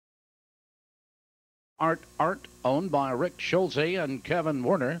Art, owned by Rick Schulze and Kevin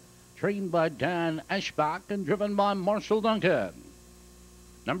Werner, trained by Dan Eschbach and driven by Marshall Duncan.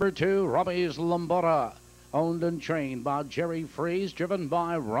 Number 2, Robbie's Lambada, owned and trained by Jerry Freeze, driven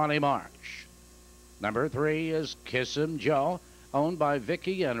by Ronnie March. Number 3 is Kiss Him Joe, owned by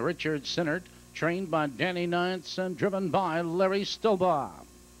Vicky and Richard Sinnert, trained by Danny Nance and driven by Larry Stalbaum.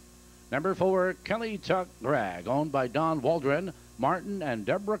 Number 4, Kelly Tuck Greg, owned by Don Waldron, Martin and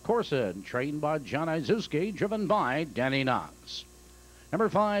Deborah Corson, trained by John Izuski, driven by Danny Knox. Number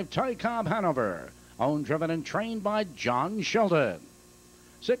 5, Ty Cobb Hanover, owned, driven, and trained by John Sheldon.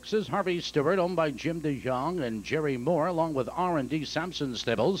 6 is Harvey Stewart, owned by Jim DeJong and Jerry Moore, along with R&D Sampson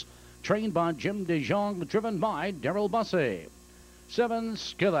Stables, trained by Jim DeJong, driven by Daryl Bussey. 7,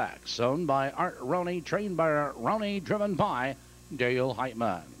 Skillax, owned by Art Roney, trained by Art Roney, driven by Dale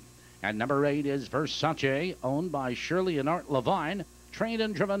Heitman. And number 8 is Versace, owned by Shirley and Art Levine, trained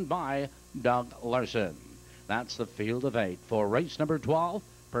and driven by Doug Larson. That's the field of 8 for race number 12,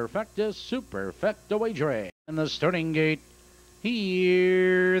 Perfectus Superfecta Wagering. And the starting gate,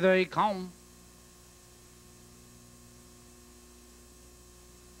 here they come.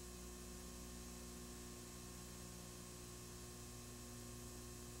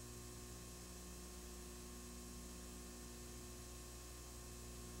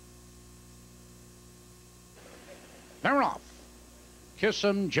 They're off. Kiss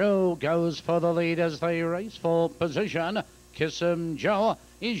 'em Joe goes for the lead as they race for position. Kiss 'em Joe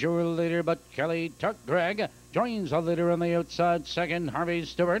is your leader, but Kelly Tuck Greg joins the leader on the outside. Second, Harvey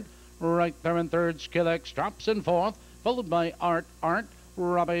Stewart. Right there in third, Skillex drops in fourth, followed by Art,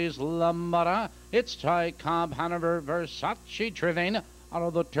 Robbie's Lambada. It's Ty Cobb Hanover, Versace Trivane out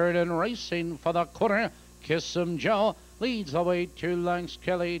of the third and racing for the quarter. Kiss 'em Joe leads the way 2 lengths.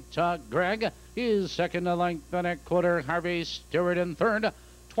 Kelly Tuck Greg is second to length and a quarter. Harvey Stewart in third.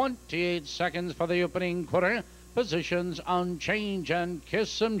 28 seconds for the opening quarter. Positions unchanged, and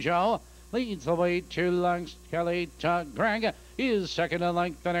Kiss 'em Joe leads the way 2 lengths. Kelly Tuck Greg is second to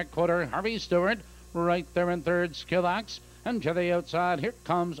length and a quarter. Harvey Stewart right there in third. Skillax, and to the outside here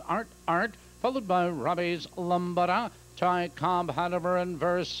comes Art, followed by Robbie's Lambada, Ty Cobb Hanover and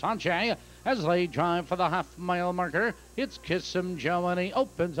Versace. As they drive for the half-mile marker, it's Kiss 'em Joe, and he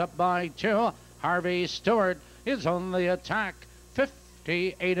opens up by 2. Harvey Stewart is on the attack,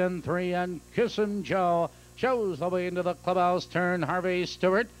 58 and 3, and Kiss 'em Joe shows the way into the clubhouse turn. Harvey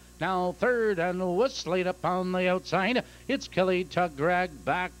Stewart now third and whistling upon the outside. It's Kelly Tuck Greg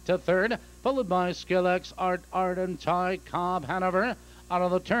back to third, followed by Skillex, Art, and Ty Cobb Hanover. Out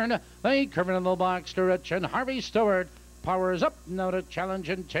of the turn, they curve into the back stretch, and Harvey Stewart powers up now to challenge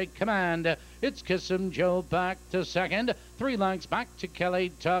and take command. It's Kiss 'em Joe back to second. 3 lengths back to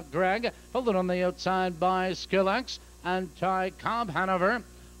Kelly Tuck Greg, followed on the outside by Skillex and Ty Cobb Hanover.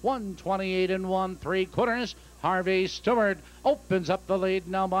 128 and 1/3. Harvey Stewart opens up the lead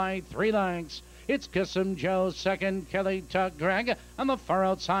now by 3 lengths. It's Kiss 'em Joe second, Kelly Tuck Greg, and the far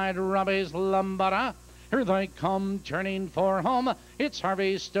outside Robbie's Lambada. Here they come, turning for home. It's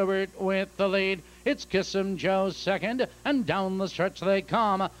Harvey Stewart with the lead. It's Kiss 'em Joe second, and down the stretch they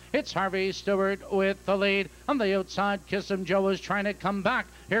come. It's Harvey Stewart with the lead. On the outside, Kiss 'em Joe is trying to come back.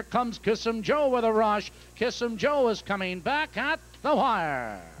 Here comes Kiss 'em Joe with a rush. Kiss 'em Joe is coming back at the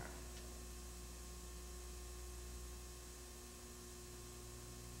wire.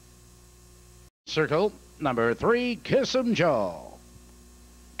 Circle number 3, Kiss 'em Joe.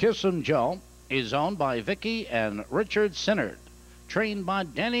 Kiss 'em Joe is owned by Vicky and Richard Sinnert, trained by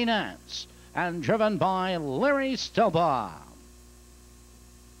Danny Nance, and driven by Larry Stalbaum.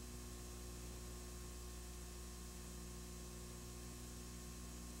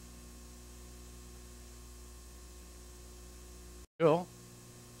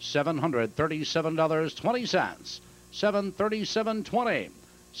 $737.20, $737.20.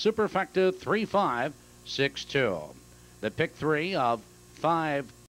 Superfecta 3562. The pick 3 of 5